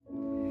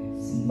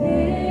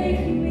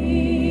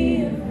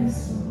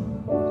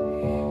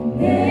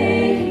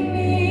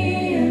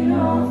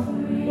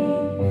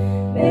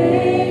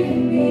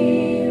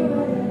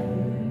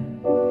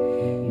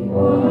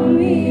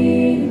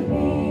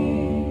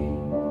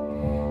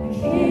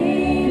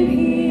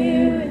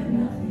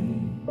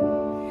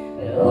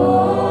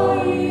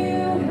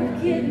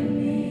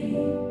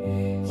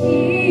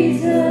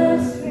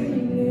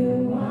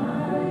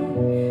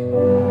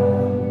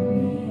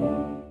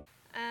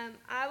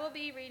I will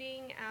be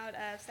reading out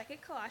of 2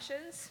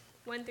 Colossians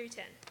 1 through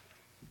 10.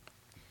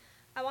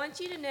 I want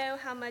you to know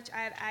how much I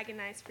have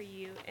agonized for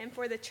you and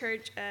for the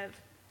church of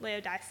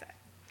Laodicea,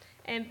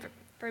 and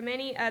for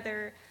many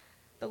other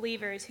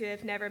believers who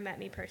have never met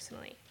me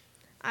personally.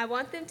 I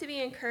want them to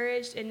be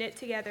encouraged and knit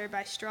together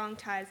by strong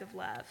ties of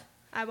love.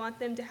 I want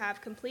them to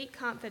have complete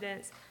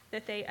confidence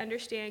that they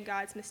understand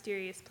God's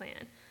mysterious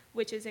plan,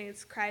 which is in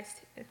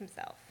Christ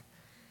himself.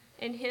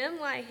 In him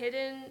lie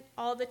hidden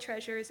all the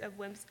treasures of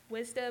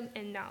wisdom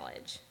and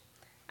knowledge.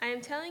 I am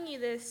telling you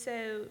this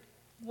so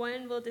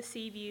one will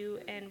deceive you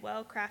in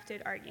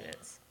well-crafted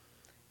arguments.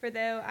 For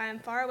though I am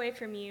far away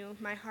from you,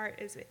 my heart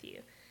is with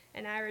you,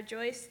 and I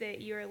rejoice that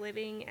you are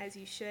living as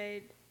you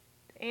should,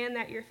 and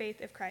that your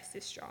faith of Christ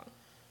is strong.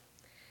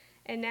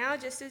 And now,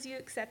 just as you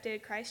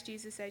accepted Christ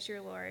Jesus as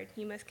your Lord,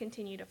 you must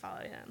continue to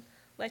follow him.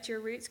 Let your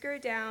roots grow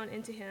down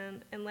into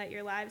him, and let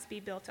your lives be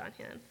built on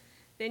him.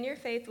 Then your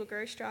faith will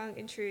grow strong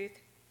in truth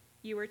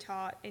you were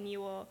taught, and you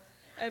will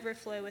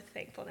overflow with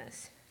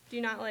thankfulness. Do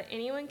not let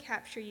anyone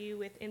capture you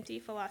with empty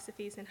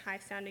philosophies and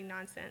high-sounding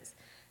nonsense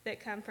that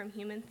come from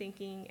human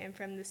thinking and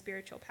from the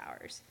spiritual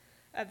powers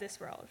of this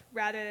world,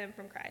 rather than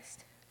from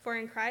Christ. For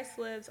in Christ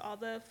lives all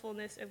the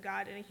fullness of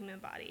God in a human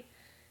body.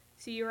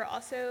 So you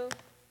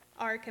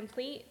are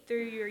complete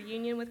through your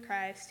union with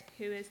Christ,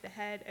 who is the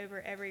head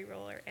over every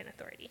ruler and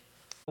authority.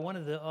 One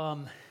of the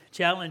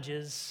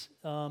challenges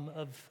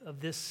of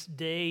this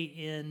day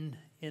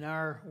in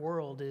our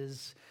world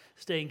is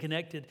staying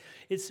connected.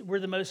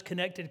 We're the most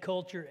connected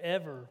culture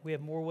ever. We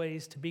have more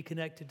ways to be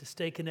connected, to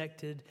stay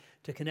connected,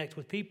 to connect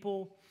with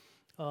people.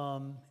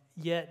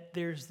 Yet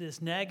there's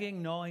this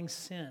nagging, gnawing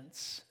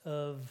sense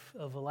of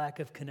a lack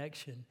of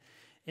connection.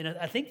 And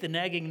I think the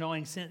nagging,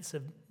 gnawing sense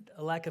of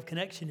a lack of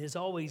connection has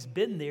always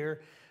been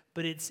there,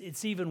 but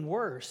it's even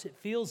worse. It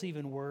feels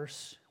even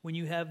worse when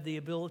you have the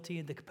ability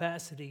and the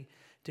capacity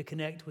to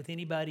connect with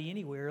anybody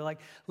anywhere.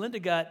 Like Linda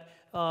got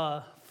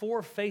 4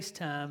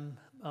 FaceTime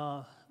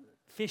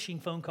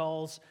phishing phone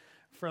calls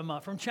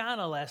from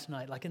China last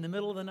night, like in the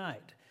middle of the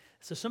night.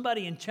 So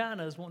somebody in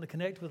China is wanting to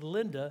connect with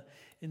Linda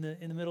in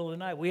the middle of the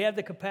night. We have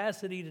the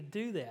capacity to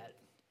do that.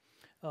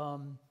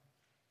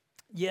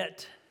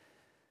 Yet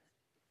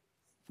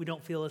we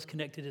don't feel as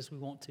connected as we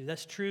want to.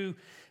 That's true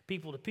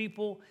people to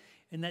people,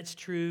 and that's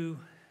true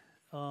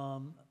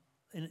in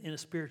a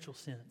spiritual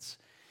sense.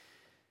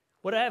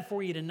 What I have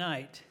for you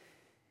tonight,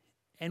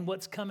 and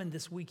what's coming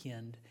this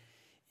weekend,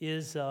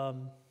 is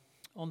on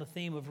the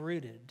theme of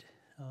rooted.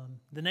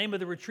 The name of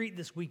the retreat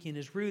this weekend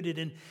is Rooted,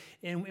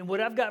 and what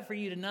I've got for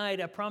you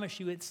tonight, I promise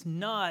you, it's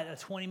not a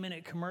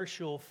 20-minute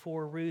commercial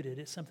for Rooted.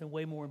 It's something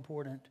way more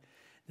important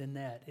than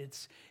that.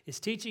 It's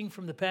teaching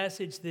from the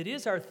passage that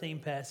is our theme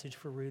passage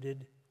for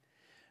Rooted,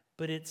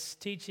 but it's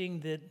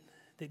teaching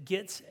that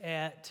gets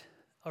at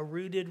a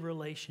rooted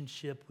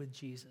relationship with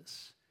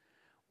Jesus.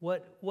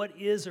 What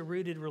is a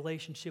rooted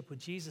relationship with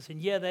Jesus? And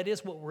yeah, that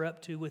is what we're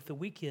up to with the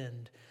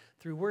weekend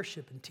through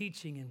worship and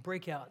teaching and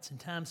breakouts and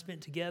time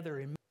spent together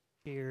and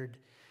shared,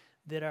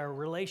 that our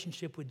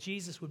relationship with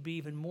Jesus would be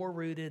even more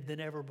rooted than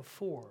ever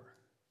before.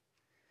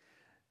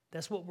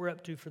 That's what we're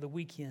up to for the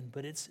weekend,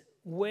 but it's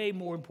way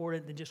more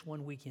important than just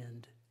one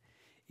weekend.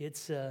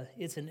 It's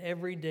an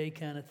everyday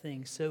kind of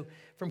thing. So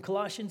from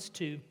Colossians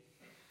 2,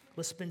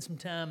 let's spend some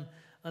time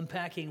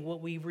unpacking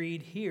what we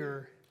read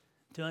here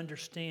to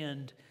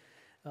understand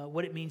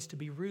what it means to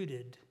be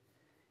rooted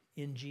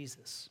in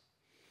Jesus.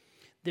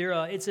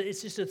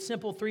 It's just a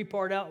simple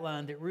 3-part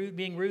outline that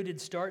being rooted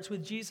starts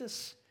with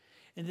Jesus,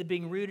 and that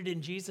being rooted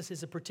in Jesus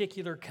is a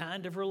particular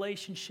kind of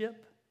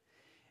relationship,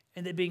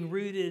 and that being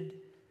rooted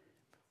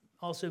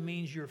also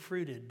means you're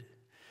fruited,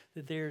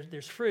 that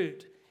there's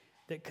fruit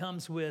that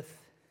comes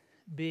with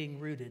being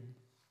rooted.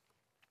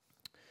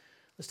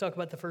 Let's talk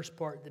about the first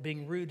part, that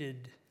being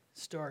rooted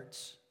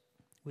starts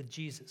with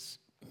Jesus.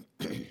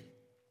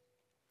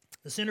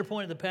 The center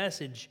point of the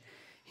passage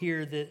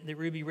here that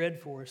Ruby read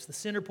for us, the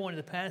center point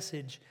of the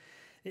passage,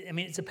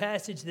 it's a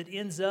passage that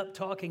ends up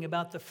talking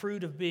about the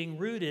fruit of being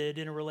rooted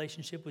in a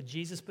relationship with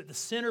Jesus, but the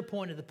center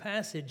point of the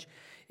passage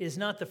is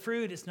not the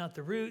fruit, it's not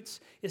the roots,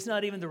 it's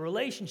not even the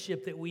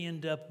relationship that we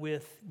end up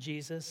with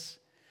Jesus.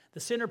 The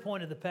center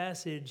point of the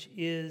passage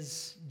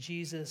is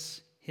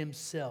Jesus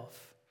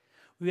himself.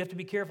 We have to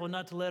be careful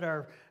not to let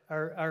our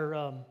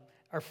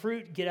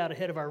fruit get out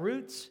ahead of our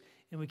roots,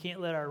 and we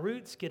can't let our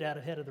roots get out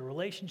ahead of the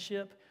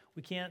relationship.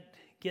 We can't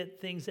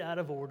get things out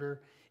of order.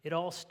 It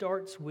all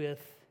starts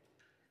with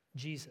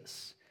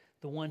Jesus,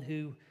 the one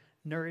who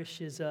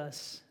nourishes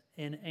us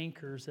and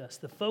anchors us.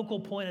 The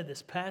focal point of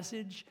this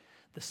passage,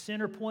 the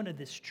center point of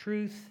this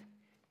truth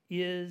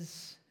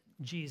is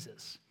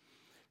Jesus.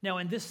 Now,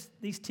 in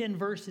these 10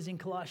 verses in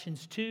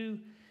Colossians 2,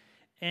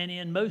 and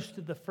in most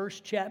of the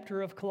first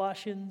chapter of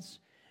Colossians,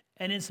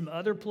 and in some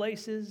other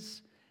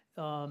places,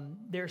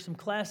 there are some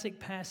classic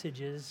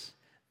passages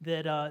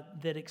that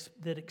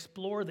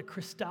explore the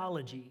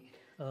Christology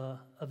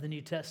of the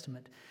New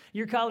Testament.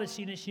 You're college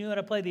students, you know how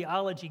to play the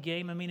ology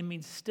game. I mean, it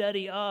means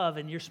study of,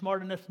 and you're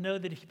smart enough to know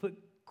that if you put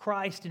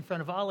Christ in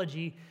front of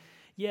ology,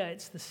 yeah,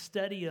 it's the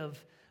study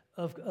of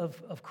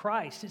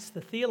Christ. It's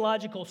the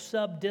theological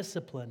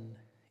subdiscipline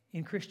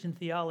in Christian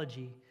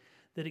theology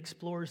that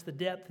explores the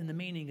depth and the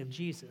meaning of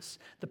Jesus,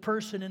 the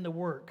person and the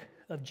work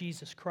of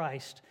Jesus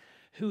Christ,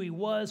 who he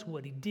was,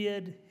 what he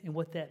did, and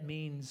what that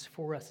means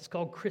for us. It's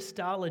called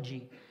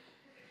Christology.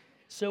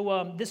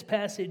 So this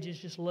passage is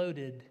just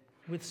loaded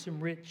with some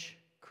rich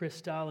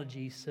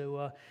Christology.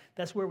 So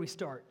that's where we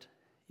start.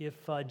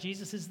 If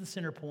Jesus is the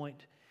center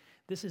point,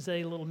 this is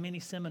a little mini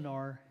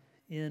seminar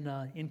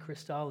in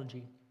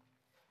Christology.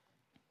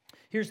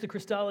 Here's the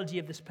Christology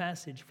of this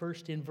passage,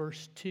 first in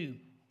verse 2.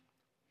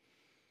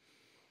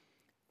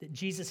 That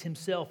Jesus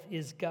himself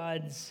is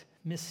God's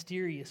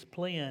mysterious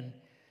plan.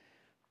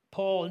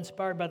 Paul,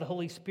 inspired by the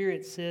Holy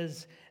Spirit,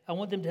 says, I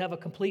want them to have a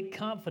complete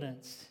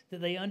confidence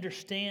that they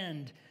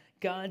understand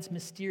God's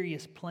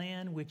mysterious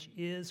plan, which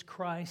is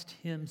Christ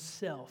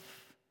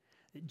himself.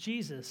 That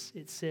Jesus,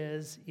 it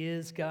says,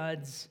 is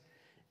God's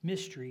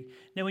mystery.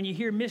 Now, when you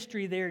hear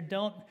mystery there,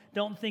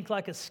 don't think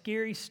like a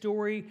scary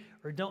story,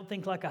 or don't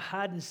think like a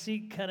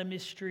hide-and-seek kind of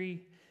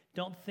mystery.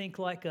 Don't think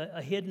like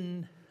a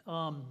hidden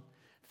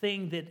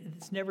thing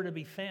that's never to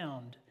be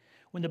found.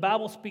 When the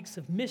Bible speaks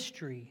of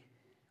mystery,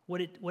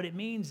 what it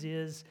means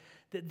is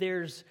that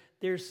there's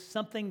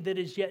something that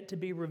is yet to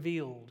be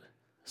revealed,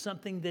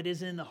 something that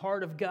is in the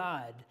heart of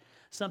God,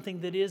 something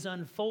that is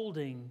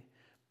unfolding,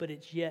 but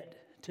it's yet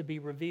to be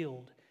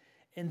revealed.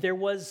 And there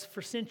was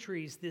for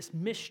centuries this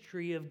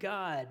mystery of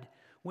God.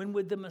 When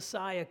would the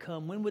Messiah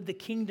come? When would the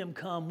kingdom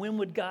come? When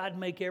would God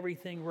make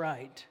everything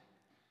right?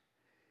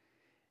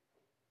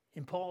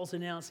 And Paul's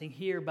announcing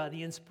here by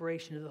the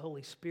inspiration of the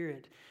Holy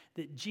Spirit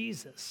that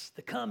Jesus,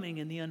 the coming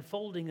and the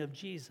unfolding of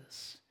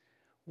Jesus,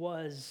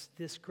 was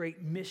this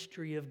great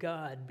mystery of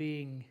God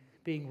being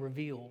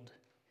revealed.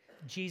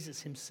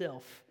 Jesus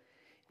himself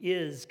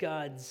is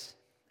God's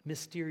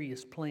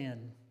mysterious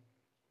plan.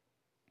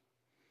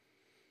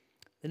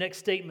 The next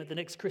statement, the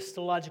next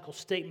Christological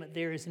statement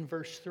there is in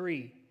verse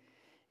 3.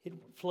 It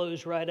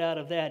flows right out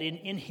of that.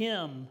 In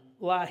him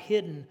lie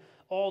hidden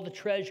all the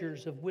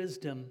treasures of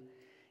wisdom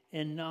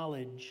and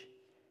knowledge.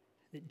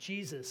 That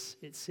Jesus,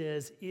 it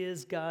says,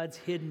 is God's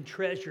hidden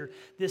treasure.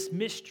 This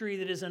mystery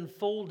that is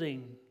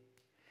unfolding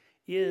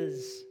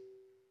is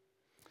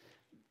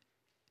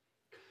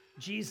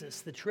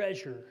Jesus, the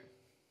treasure.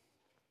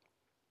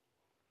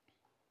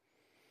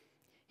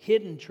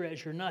 Hidden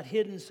treasure, not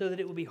hidden so that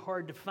it will be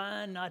hard to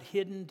find, not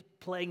hidden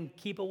playing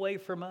keep away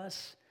from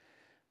us,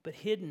 but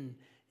hidden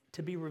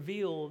to be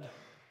revealed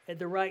at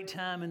the right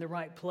time and the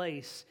right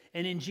place.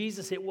 And in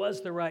Jesus, it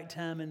was the right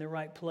time and the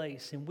right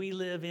place. And we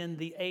live in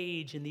the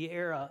age and the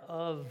era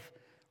of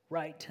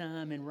right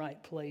time and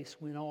right place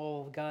when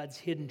all of God's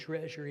hidden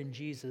treasure in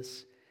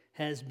Jesus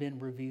has been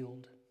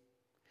revealed.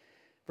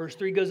 Verse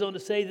 3 goes on to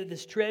say that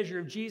this treasure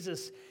of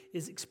Jesus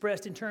is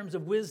expressed in terms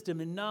of wisdom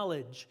and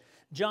knowledge.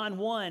 John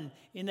 1,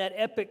 in that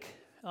epic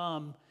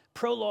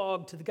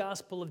prologue to the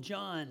Gospel of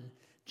John,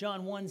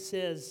 John 1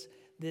 says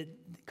that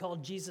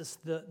called Jesus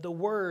the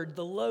Word,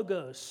 the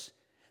Logos.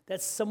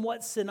 That's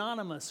somewhat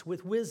synonymous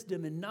with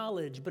wisdom and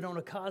knowledge, but on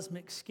a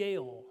cosmic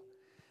scale.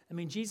 I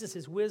mean, Jesus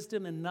is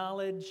wisdom and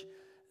knowledge,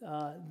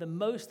 the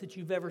most that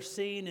you've ever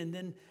seen, and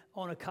then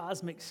on a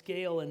cosmic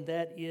scale, and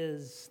that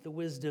is the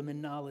wisdom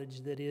and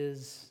knowledge that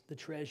is the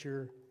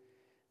treasure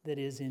that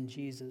is in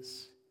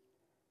Jesus.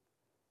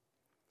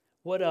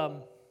 What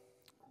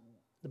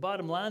the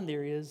bottom line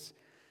there is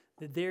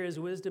that there is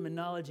wisdom and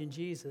knowledge in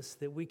Jesus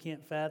that we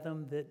can't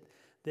fathom,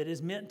 that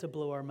is meant to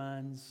blow our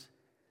minds,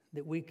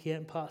 that we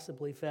can't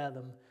possibly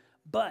fathom.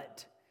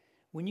 But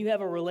when you have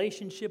a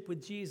relationship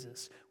with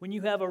Jesus, when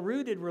you have a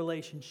rooted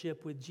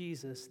relationship with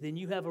Jesus, then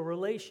you have a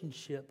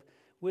relationship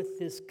with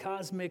this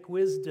cosmic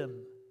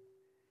wisdom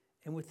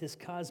and with this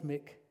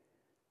cosmic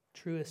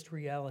truest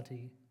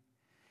reality.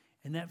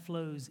 And that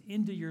flows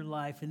into your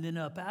life and then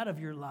up out of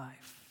your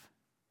life.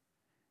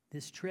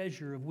 This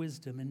treasure of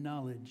wisdom and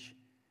knowledge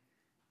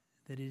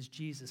that is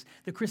Jesus.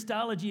 The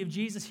Christology of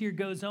Jesus here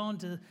goes on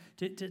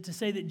to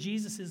say that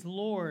Jesus is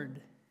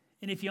Lord.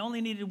 And if you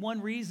only needed one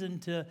reason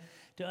to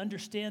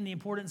understand the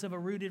importance of a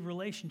rooted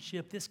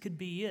relationship, this could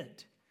be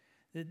it.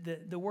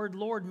 The word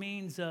Lord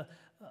means a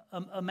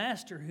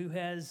master who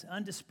has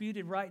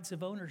undisputed rights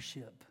of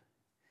ownership.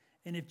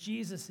 And if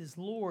Jesus is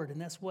Lord,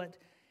 and that's what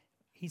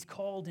he's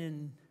called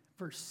in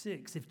verse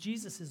 6, if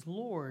Jesus is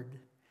Lord,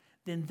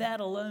 then that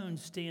alone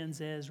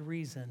stands as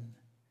reason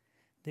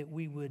that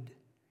we would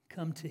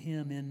come to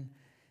him in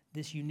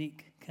this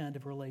unique kind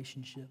of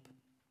relationship.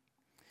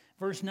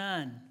 Verse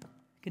 9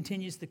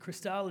 continues the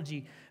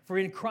Christology. For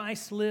in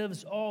Christ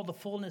lives all the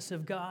fullness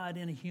of God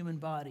in a human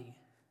body.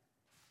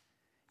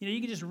 You know, you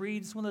can just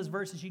read, it's one of those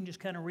verses you can just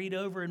kind of read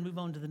over and move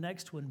on to the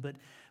next one, but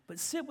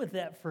sit with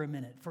that for a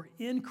minute. For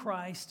in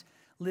Christ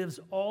lives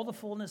all the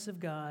fullness of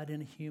God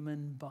in a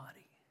human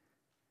body.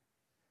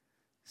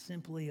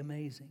 Simply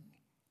amazing.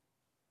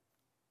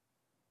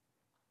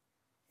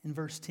 In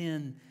verse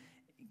 10,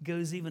 it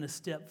goes even a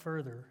step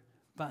further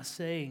by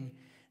saying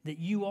that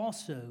you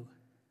also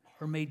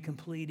are made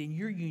complete in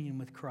your union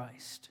with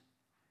Christ.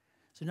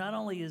 So not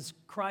only is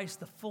Christ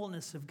the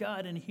fullness of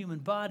God in a human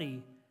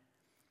body,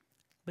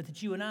 but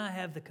that you and I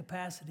have the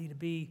capacity to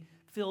be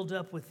filled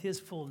up with His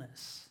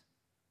fullness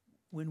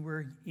when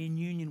we're in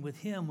union with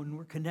Him, when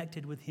we're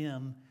connected with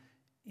Him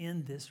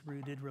in this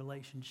rooted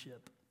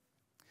relationship.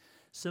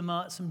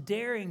 Some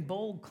daring,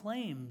 bold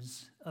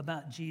claims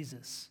about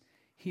Jesus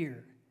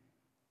here.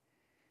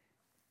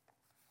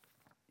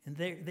 And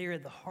they're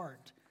at the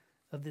heart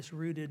of this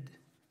rooted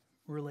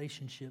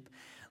relationship.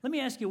 Let me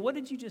ask you, what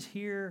did you just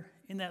hear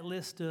in that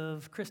list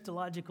of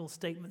Christological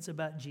statements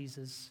about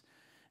Jesus?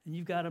 And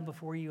you've got them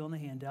before you on the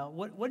handout.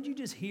 What did you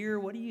just hear?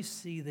 What do you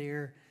see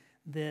there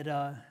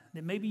that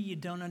maybe you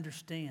don't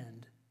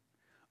understand?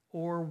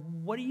 Or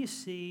what do you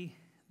see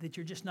that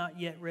you're just not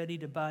yet ready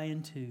to buy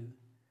into?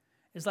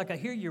 It's like I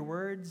hear your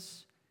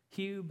words,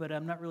 Hugh, but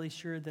I'm not really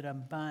sure that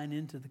I'm buying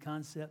into the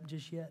concept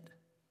just yet.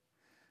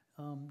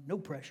 No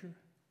pressure.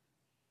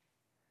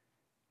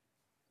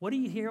 What do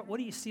you hear? What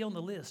do you see on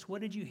the list? What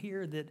did you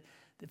hear that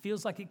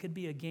feels like it could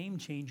be a game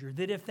changer?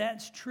 That if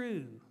that's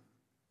true,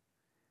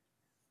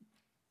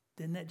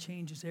 then that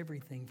changes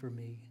everything for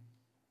me.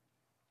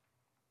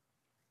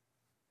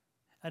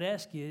 I'd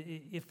ask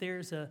you if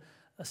there's a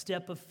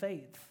step of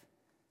faith,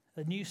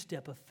 a new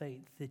step of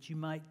faith that you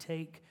might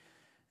take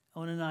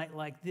on a night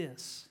like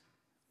this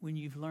when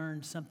you've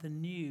learned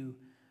something new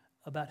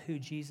about who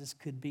Jesus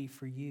could be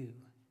for you.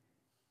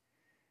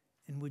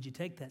 And would you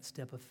take that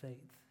step of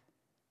faith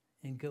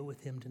and go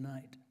with Him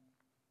tonight?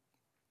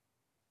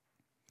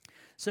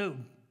 So,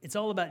 it's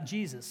all about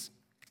Jesus.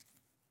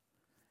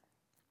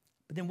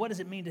 But then what does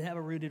it mean to have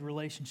a rooted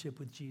relationship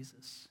with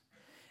Jesus?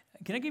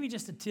 Can I give you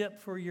just a tip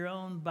for your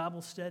own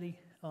Bible study?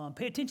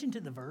 Pay attention to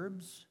the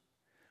verbs.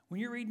 When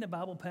you're reading a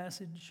Bible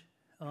passage,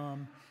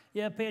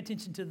 pay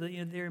attention to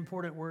their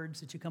important words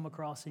that you come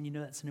across, and you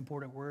know that's an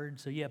important word.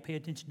 So pay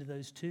attention to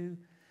those too.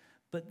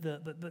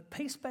 But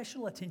pay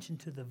special attention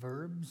to the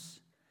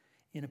verbs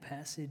in a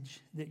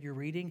passage that you're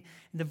reading.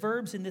 And the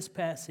verbs in this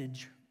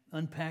passage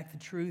unpack the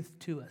truth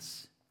to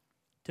us.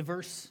 To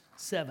verse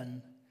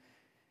 7,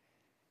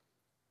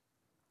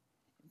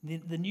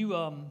 the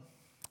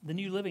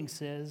New Living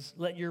says,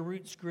 "Let your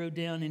roots grow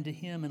down into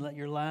Him, and let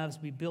your lives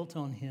be built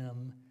on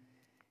Him.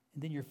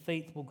 And then your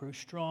faith will grow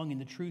strong in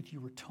the truth you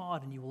were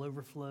taught, and you will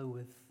overflow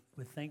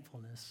with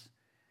thankfulness."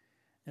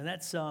 Now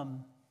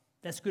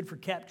that's good for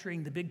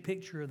capturing the big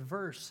picture of the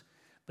verse.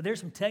 But there's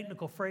some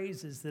technical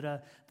phrases that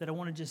I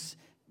want to just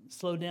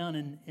slow down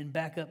and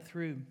back up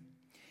through.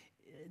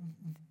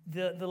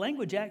 The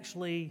language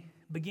actually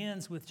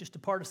begins with just a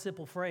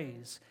participle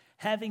phrase.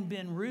 Having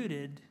been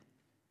rooted,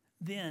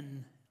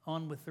 then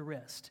on with the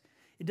rest.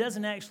 It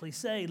doesn't actually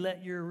say,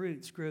 let your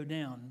roots grow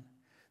down.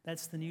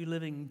 That's the New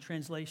Living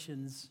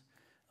Translation's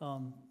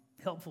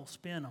helpful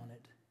spin on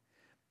it.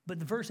 But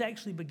the verse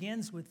actually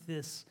begins with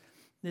this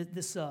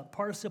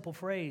participle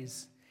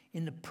phrase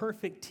in the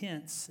perfect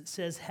tense. It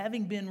says,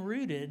 having been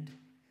rooted,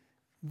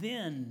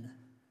 then.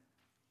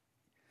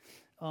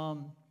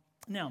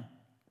 Now,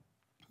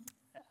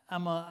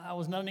 I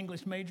was not an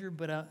English major,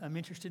 but I'm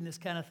interested in this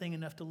kind of thing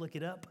enough to look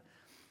it up.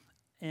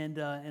 And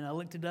I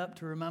looked it up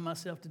to remind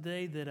myself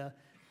today that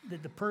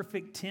the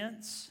perfect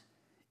tense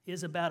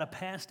is about a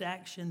past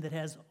action that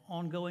has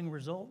ongoing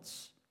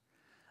results,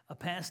 a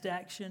past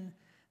action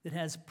that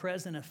has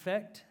present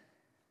effect.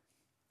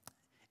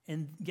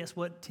 And guess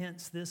what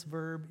tense this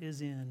verb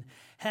is in?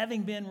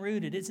 Having been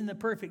rooted. It's in the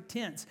perfect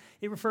tense.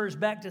 It refers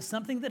back to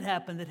something that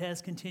happened that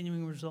has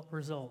continuing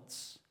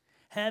results.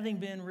 Having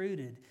been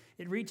rooted.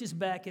 It reaches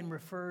back and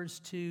refers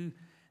to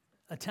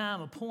a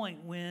time, a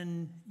point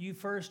when you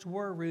first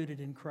were rooted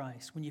in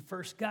Christ, when you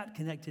first got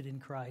connected in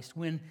Christ,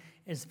 when,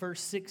 as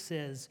verse 6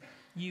 says,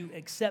 you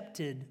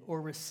accepted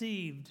or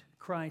received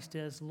Christ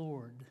as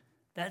Lord.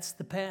 That's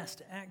the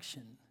past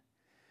action.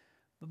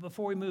 But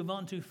before we move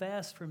on too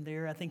fast from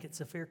there, I think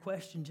it's a fair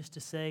question just to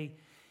say,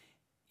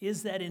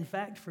 is that in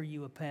fact for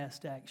you a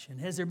past action?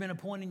 Has there been a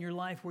point in your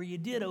life where you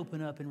did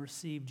open up and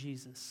receive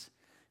Jesus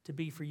to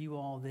be for you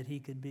all that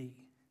He could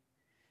be?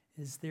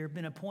 Has there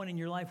been a point in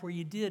your life where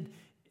you did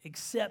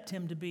accept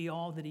Him to be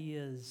all that He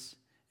is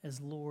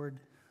as Lord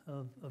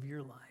of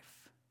your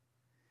life?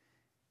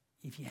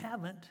 If you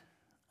haven't,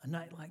 a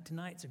night like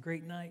tonight's a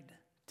great night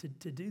to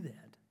do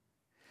that.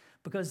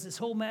 Because this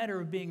whole matter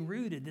of being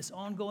rooted, this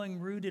ongoing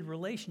rooted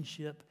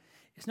relationship,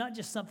 it's not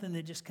just something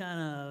that just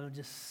kind of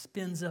just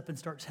spins up and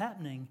starts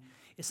happening.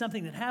 It's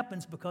something that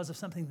happens because of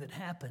something that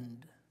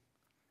happened.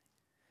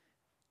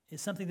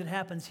 It's something that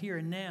happens here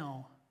and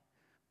now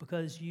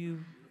because you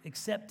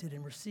accepted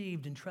and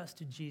received and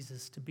trusted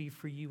Jesus to be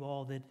for you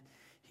all that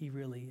He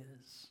really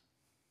is.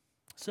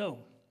 So,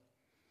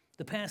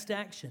 the past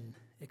action,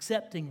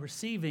 accepting,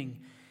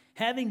 receiving,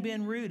 Having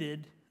been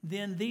rooted,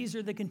 then these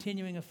are the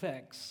continuing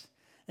effects: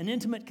 an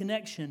intimate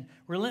connection,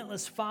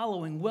 relentless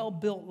following,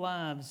 well-built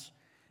lives,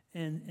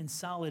 and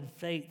solid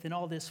faith. And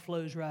all this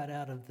flows right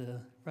out of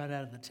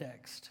the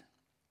text.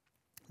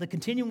 The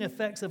continuing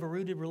effects of a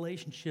rooted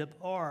relationship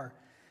are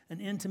an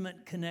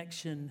intimate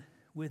connection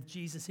with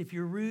Jesus. If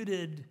you're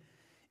rooted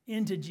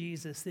into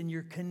Jesus, then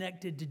you're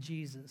connected to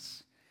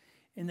Jesus.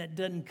 And that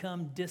doesn't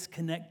come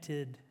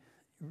disconnected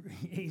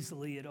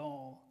easily at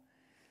all.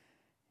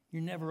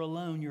 You're never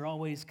alone, you're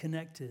always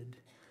connected.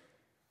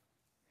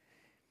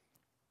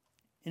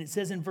 And it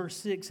says in verse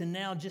 6, and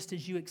now just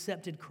as you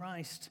accepted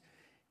Christ,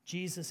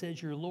 Jesus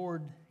as your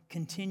Lord,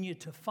 continue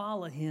to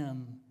follow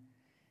him.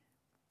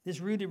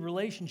 This rooted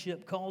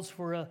relationship calls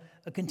for a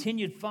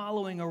continued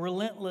following, a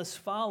relentless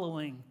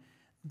following,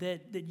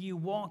 that you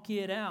walk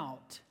it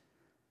out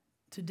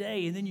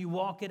today, and then you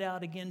walk it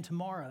out again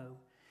tomorrow,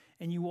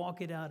 and you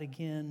walk it out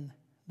again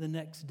the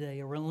next day,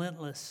 a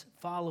relentless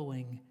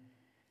following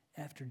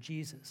after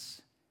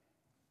Jesus.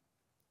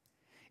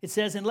 It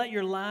says, and let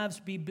your lives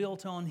be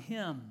built on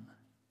him.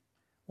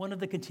 One of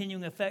the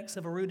continuing effects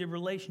of a rooted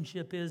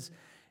relationship is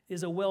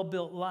a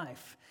well-built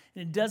life.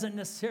 And it doesn't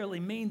necessarily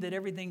mean that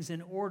everything's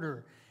in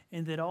order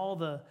and that all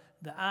the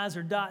I's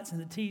are dots and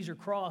the T's are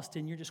crossed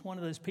and you're just one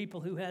of those people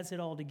who has it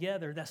all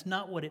together. That's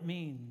not what it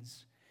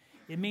means.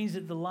 It means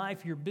that the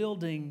life you're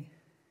building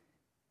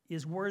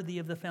is worthy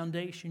of the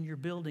foundation you're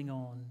building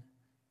on.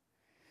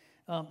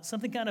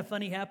 Something kind of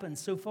funny happens.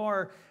 So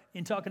far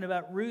in talking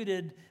about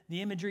rooted,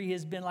 the imagery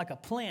has been like a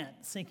plant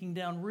sinking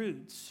down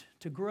roots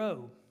to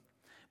grow.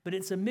 But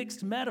it's a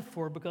mixed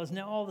metaphor because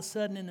now all of a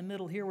sudden in the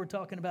middle here we're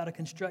talking about a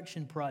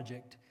construction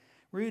project.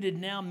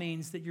 Rooted now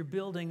means that you're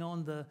building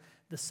on the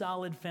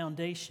solid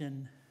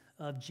foundation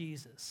of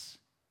Jesus.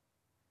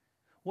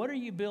 What are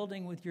you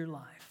building with your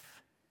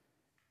life?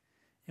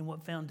 And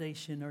what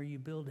foundation are you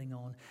building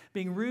on?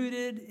 Being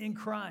rooted in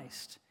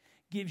Christ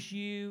gives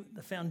you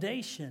the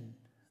foundation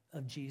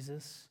of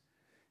Jesus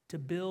to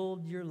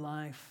build your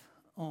life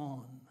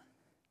on.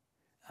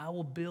 I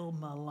will build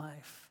my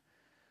life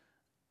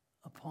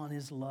upon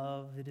his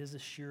love. It is a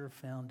sure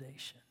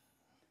foundation.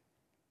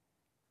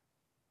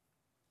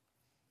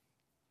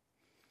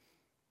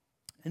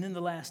 And then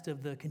the last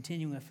of the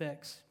continuing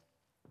effects,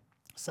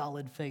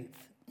 solid faith.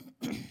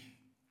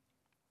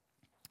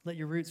 Let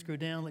your roots grow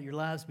down, let your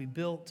lives be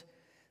built,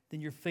 then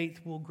your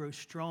faith will grow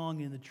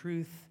strong in the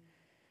truth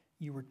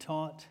you were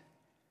taught.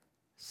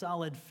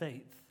 Solid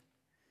faith.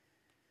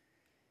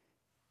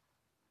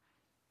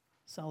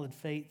 Solid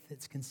faith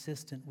that's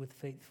consistent with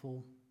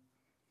faithful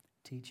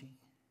teaching.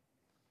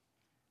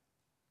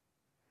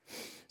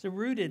 So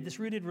this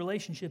rooted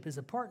relationship is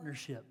a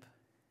partnership.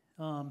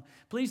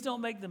 Please don't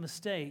make the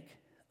mistake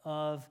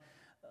of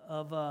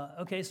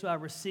okay, so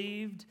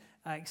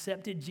I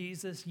accepted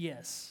Jesus,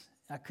 yes.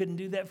 I couldn't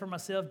do that for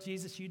myself.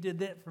 Jesus, you did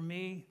that for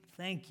me.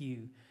 Thank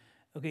you.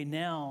 Okay,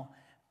 now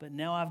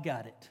I've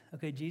got it.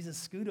 Okay, Jesus,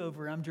 scoot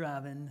over. I'm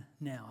driving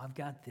now. I've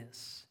got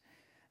this.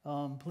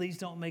 Please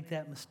don't make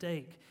that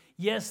mistake.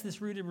 Yes, this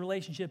rooted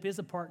relationship is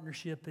a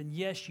partnership, and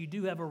yes, you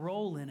do have a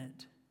role in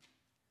it.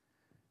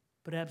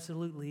 But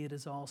absolutely, it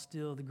is all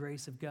still the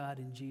grace of God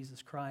in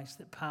Jesus Christ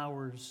that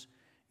powers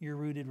your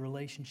rooted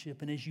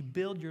relationship. And as you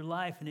build your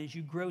life and as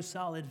you grow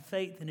solid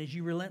faith and as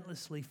you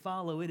relentlessly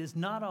follow, it is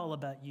not all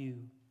about you.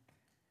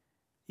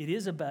 It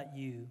is about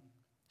you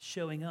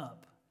showing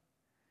up,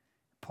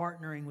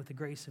 partnering with the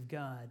grace of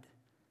God.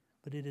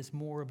 But it is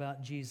more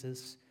about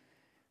Jesus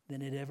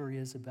than it ever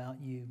is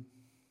about you.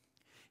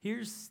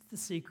 Here's the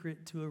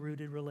secret to a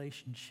rooted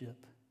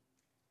relationship.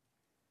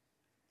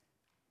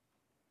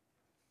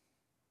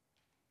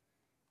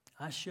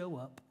 I show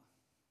up,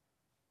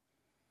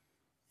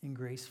 and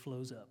grace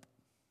flows up.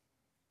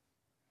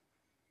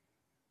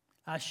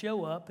 I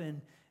show up,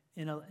 and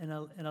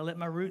I let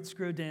my roots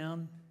grow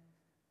down,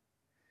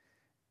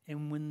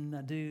 and when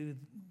I do,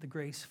 the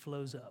grace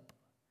flows up.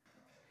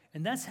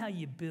 And that's how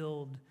you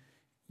build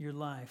your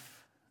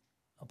life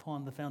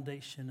upon the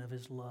foundation of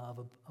his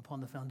love,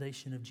 upon the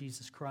foundation of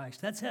Jesus Christ.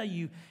 That's how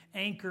you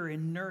anchor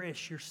and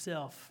nourish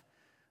yourself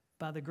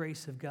by the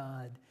grace of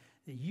God,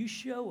 that you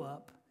show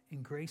up,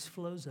 and grace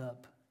flows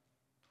up,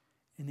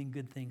 and then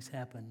good things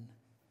happen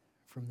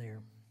from there.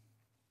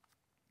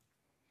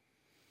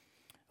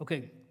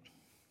 Okay,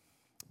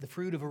 the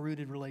fruit of a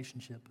rooted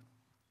relationship.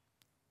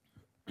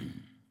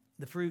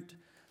 The fruit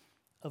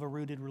of a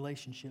rooted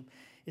relationship.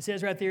 It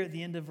says right there at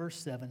the end of verse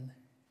 7,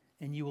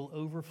 and you will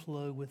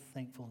overflow with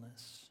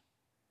thankfulness.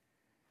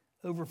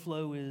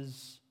 Overflow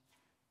is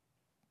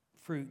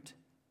fruit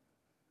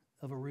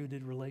of a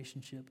rooted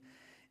relationship.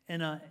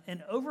 And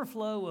an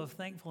overflow of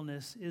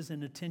thankfulness is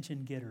an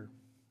attention getter.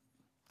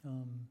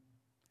 And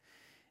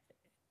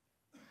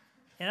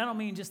I don't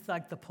mean just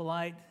like the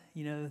polite,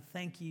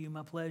 thank you,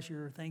 my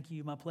pleasure, thank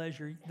you, my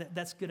pleasure.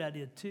 That's a good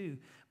idea too.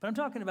 But I'm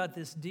talking about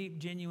this deep,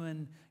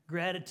 genuine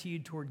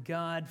gratitude toward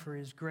God for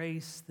his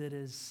grace that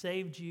has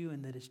saved you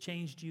and that has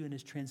changed you and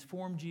has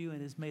transformed you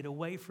and has made a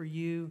way for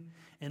you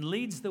and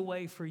leads the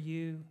way for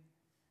you.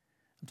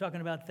 I'm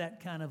talking about that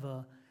kind of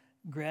a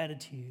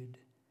gratitude.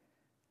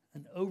 An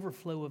an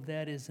overflow of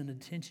that is an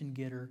attention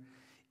getter.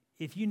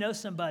 If you know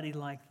somebody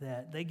like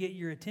that, they get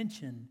your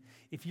attention.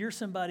 If you're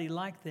somebody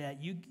like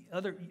that, you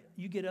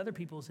get other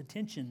people's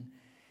attention.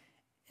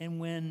 And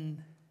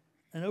when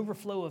an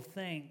overflow of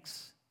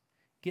thanks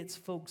gets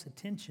folks'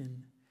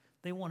 attention,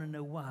 they want to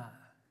know why.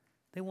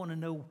 They want to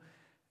know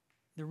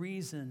the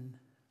reason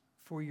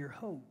for your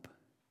hope.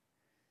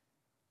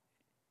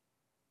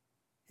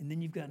 And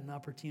then you've got an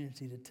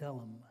opportunity to tell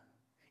them.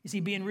 You see,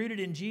 being rooted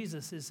in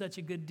Jesus is such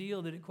a good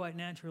deal that it quite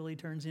naturally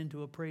turns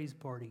into a praise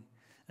party,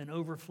 an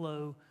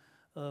overflow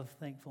of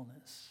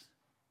thankfulness.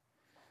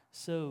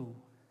 So,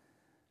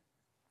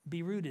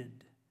 be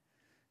rooted.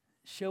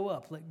 Show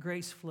up. Let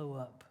grace flow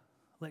up.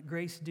 Let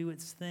grace do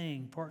its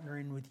thing,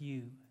 partnering with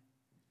you.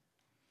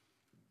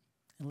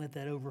 And let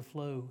that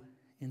overflow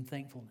in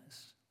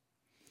thankfulness.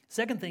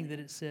 Second thing that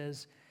it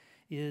says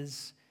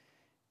is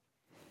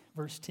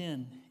verse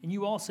 10, and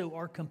you also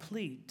are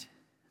complete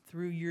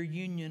through your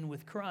union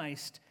with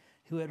Christ,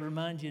 who, I'd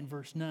remind you in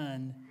verse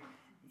 9,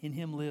 in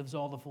him lives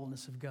all the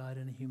fullness of God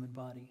in a human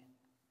body.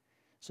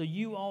 So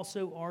you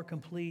also are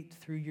complete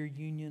through your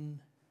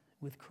union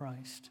with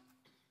Christ.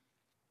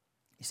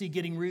 You see,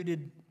 getting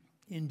rooted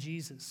in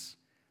Jesus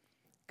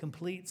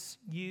completes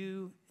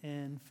you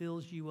and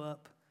fills you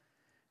up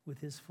with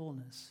his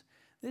fullness.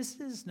 This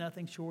is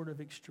nothing short of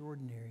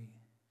extraordinary.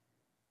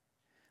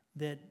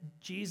 That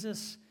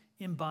Jesus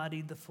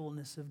embodied the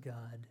fullness of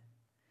God,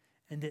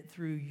 and that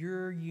through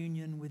your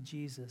union with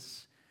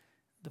Jesus,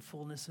 the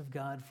fullness of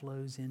God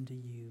flows into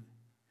you.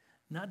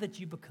 Not that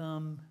you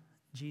become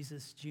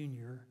Jesus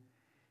Jr.,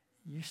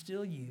 you're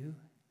still you,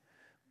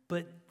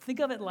 but think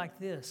of it like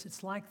this.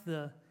 It's like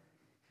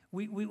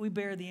we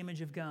bear the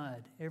image of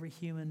God. Every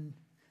human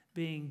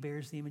being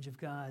bears the image of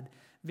God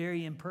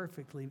very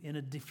imperfectly, in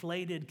a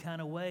deflated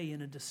kind of way,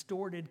 in a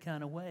distorted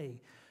kind of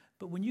way.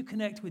 But when you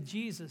connect with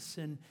Jesus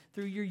and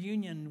through your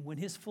union, when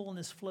his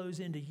fullness flows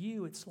into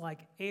you, it's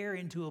like air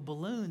into a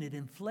balloon. It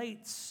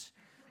inflates.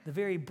 The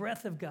very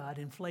breath of God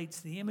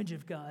inflates the image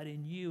of God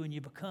in you, and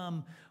you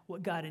become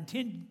what God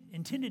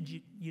intended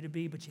you to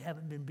be, but you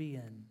haven't been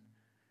being,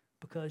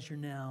 because you're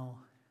now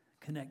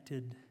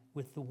connected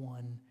with the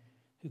one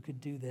who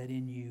could do that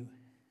in you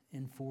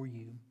and for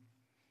you.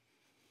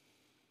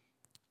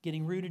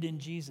 Getting rooted in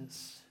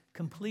Jesus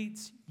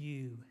completes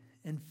you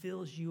and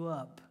fills you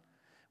up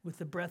with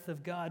the breath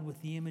of God,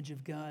 with the image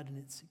of God, and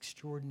it's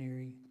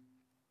extraordinary.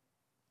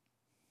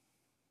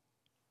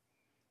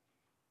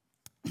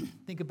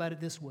 Think about it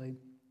this way,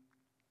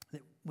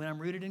 that when I'm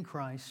rooted in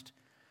Christ,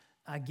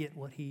 I get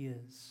what he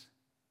is.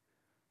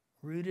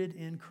 Rooted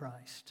in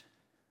Christ,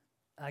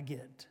 I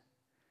get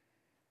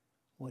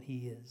what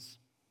he is.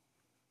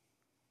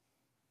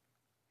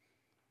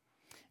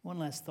 One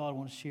last thought I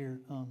want to share.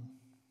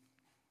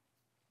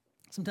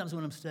 Sometimes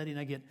when I'm studying,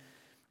 I get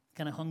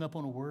kind of hung up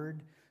on a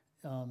word,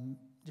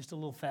 just a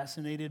little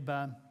fascinated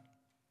by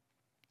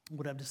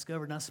what I've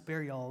discovered, and I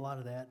spare y'all a lot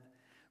of that.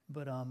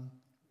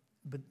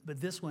 But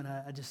this one,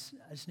 I just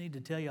need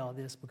to tell you all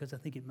this because I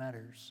think it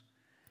matters.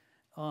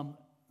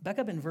 Back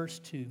up in verse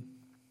 2.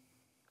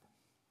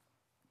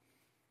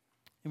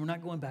 And we're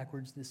not going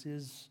backwards. This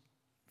is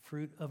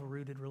fruit of a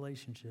rooted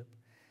relationship.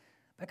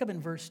 Back up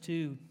in verse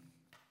 2,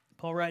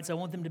 Paul writes, I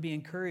want them to be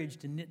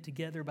encouraged and knit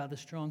together by the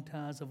strong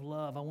ties of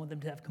love. I want them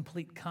to have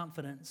complete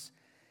confidence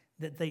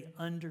that they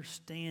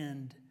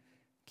understand,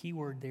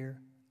 keyword there,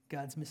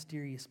 God's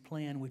mysterious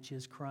plan, which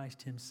is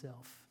Christ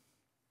himself.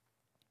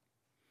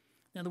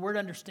 Now, the word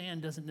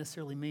understand doesn't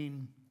necessarily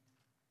mean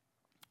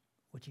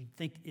what you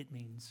think it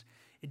means.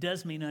 It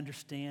does mean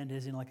understand,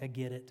 as in like I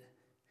get it,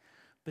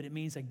 but it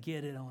means I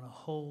get it on a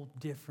whole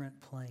different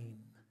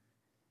plane.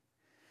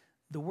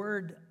 The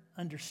word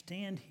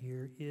understand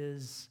here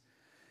is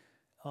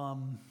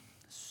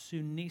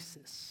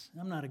sunesis.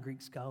 I'm not a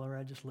Greek scholar,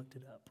 I just looked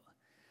it up.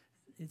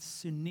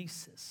 It's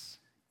sunesis,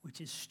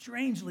 which is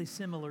strangely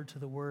similar to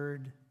the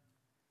word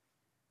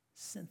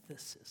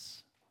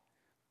synthesis,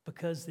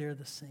 because they're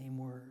the same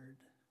word.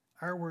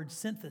 Our word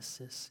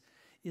synthesis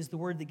is the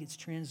word that gets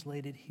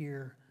translated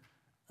here,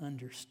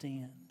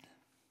 understand.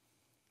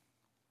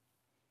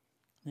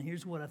 Now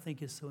here's what I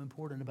think is so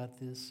important about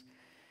this,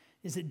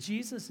 is that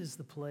Jesus is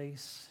the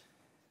place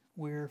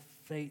where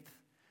faith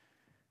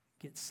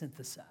gets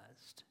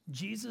synthesized.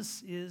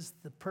 Jesus is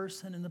the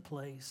person and the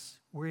place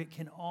where it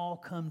can all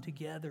come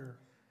together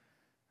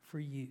for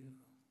you.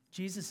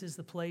 Jesus is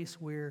the place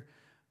where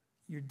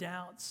your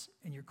doubts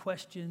and your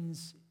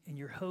questions and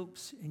your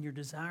hopes and your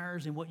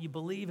desires and what you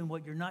believe and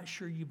what you're not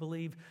sure you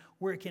believe,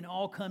 where it can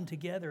all come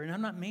together. And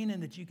I'm not meaning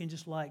that you can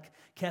just like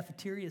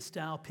cafeteria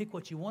style pick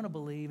what you want to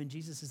believe and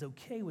Jesus is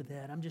okay with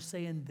that. I'm just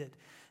saying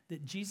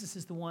that Jesus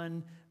is the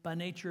one by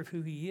nature of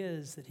who he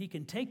is, that he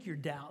can take your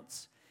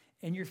doubts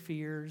and your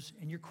fears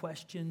and your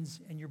questions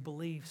and your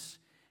beliefs,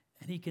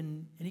 and he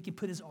can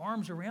put his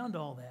arms around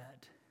all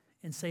that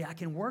and say, I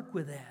can work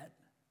with that.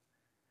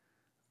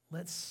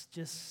 Let's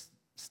just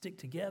stick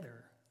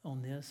together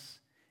on this,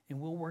 and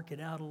we'll work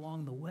it out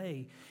along the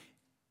way.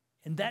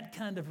 And that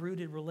kind of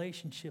rooted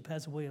relationship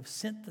has a way of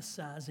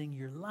synthesizing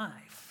your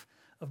life,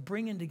 of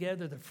bringing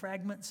together the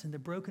fragments and the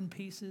broken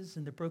pieces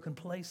and the broken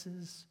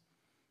places,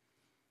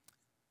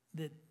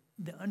 that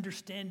the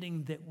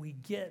understanding that we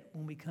get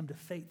when we come to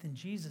faith in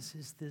Jesus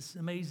is this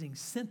amazing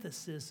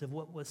synthesis of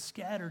what was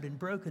scattered and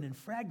broken and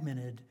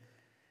fragmented,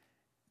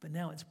 but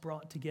now it's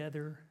brought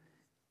together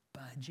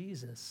by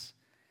Jesus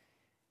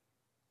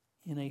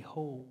in a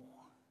whole.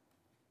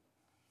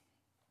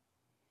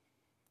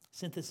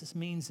 Synthesis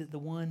means that the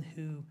one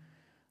who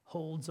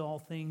holds all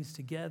things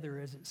together,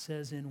 as it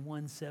says in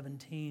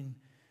 1:17,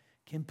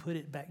 can put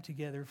it back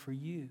together for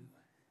you.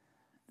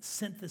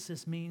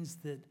 Synthesis means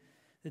that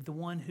the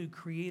one who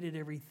created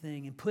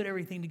everything and put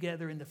everything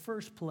together in the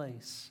first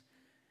place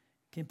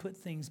can put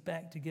things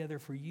back together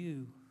for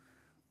you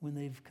when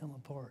they've come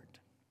apart.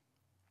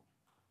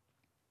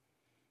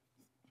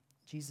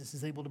 Jesus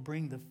is able to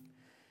bring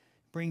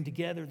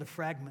together the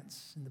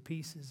fragments and the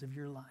pieces of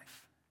your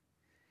life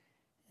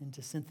and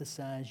to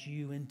synthesize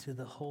you into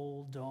the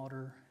whole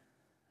daughter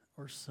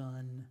or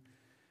son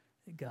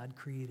that God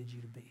created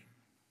you to be.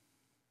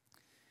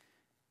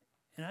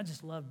 And I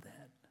just love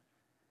that.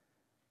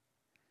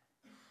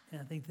 And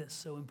I think that's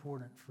so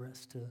important for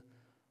us to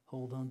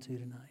hold on to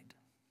tonight.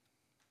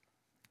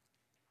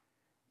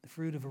 The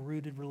fruit of a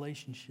rooted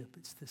relationship.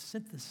 It's the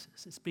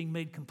synthesis. It's being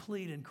made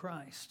complete in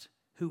Christ,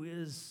 who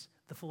is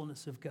the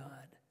fullness of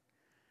God.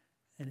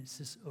 And it's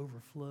this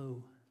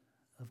overflow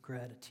of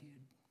gratitude.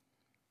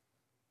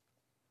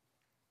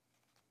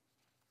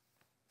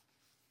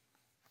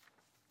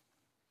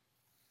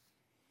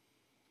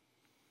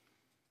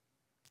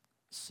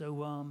 So,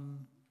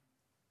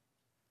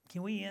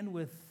 can we end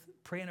with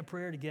praying a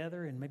prayer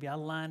together, and maybe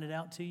I'll line it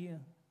out to you,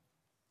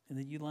 and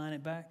then you line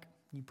it back,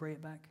 and you pray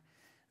it back?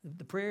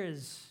 The prayer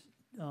is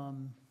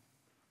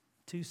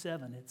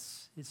 2:7.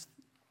 It's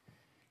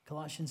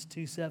Colossians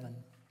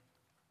 2:7.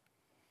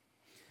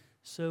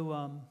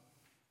 So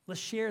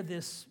let's share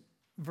this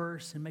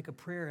verse and make a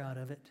prayer out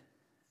of it,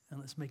 and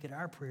let's make it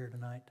our prayer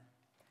tonight,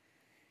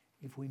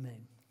 if we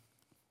may.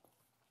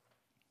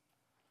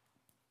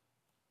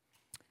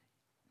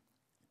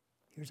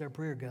 Here's our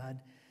prayer,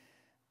 God.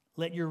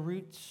 Let your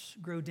roots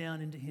grow down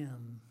into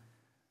him.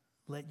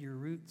 Let your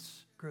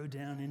roots grow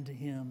down into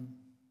him.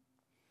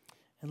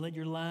 And let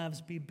your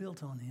lives be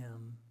built on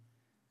him.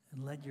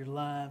 And let your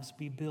lives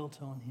be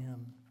built on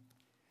him.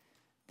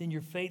 Then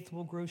your faith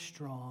will grow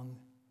strong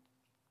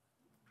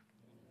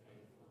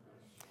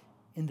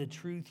in the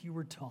truth you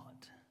were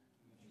taught.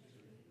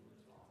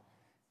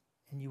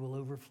 And you will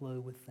overflow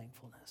with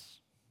thankfulness.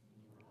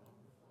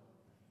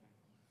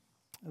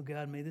 Oh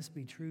God, may this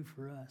be true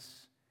for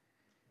us.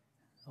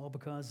 All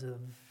because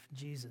of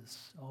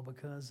Jesus. All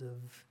because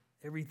of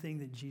everything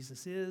that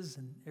Jesus is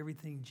and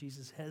everything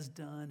Jesus has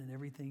done and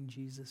everything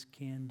Jesus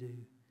can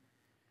do.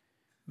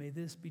 May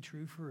this be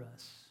true for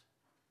us.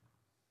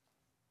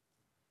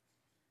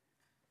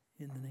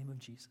 In the name of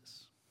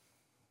Jesus.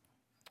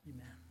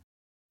 Amen.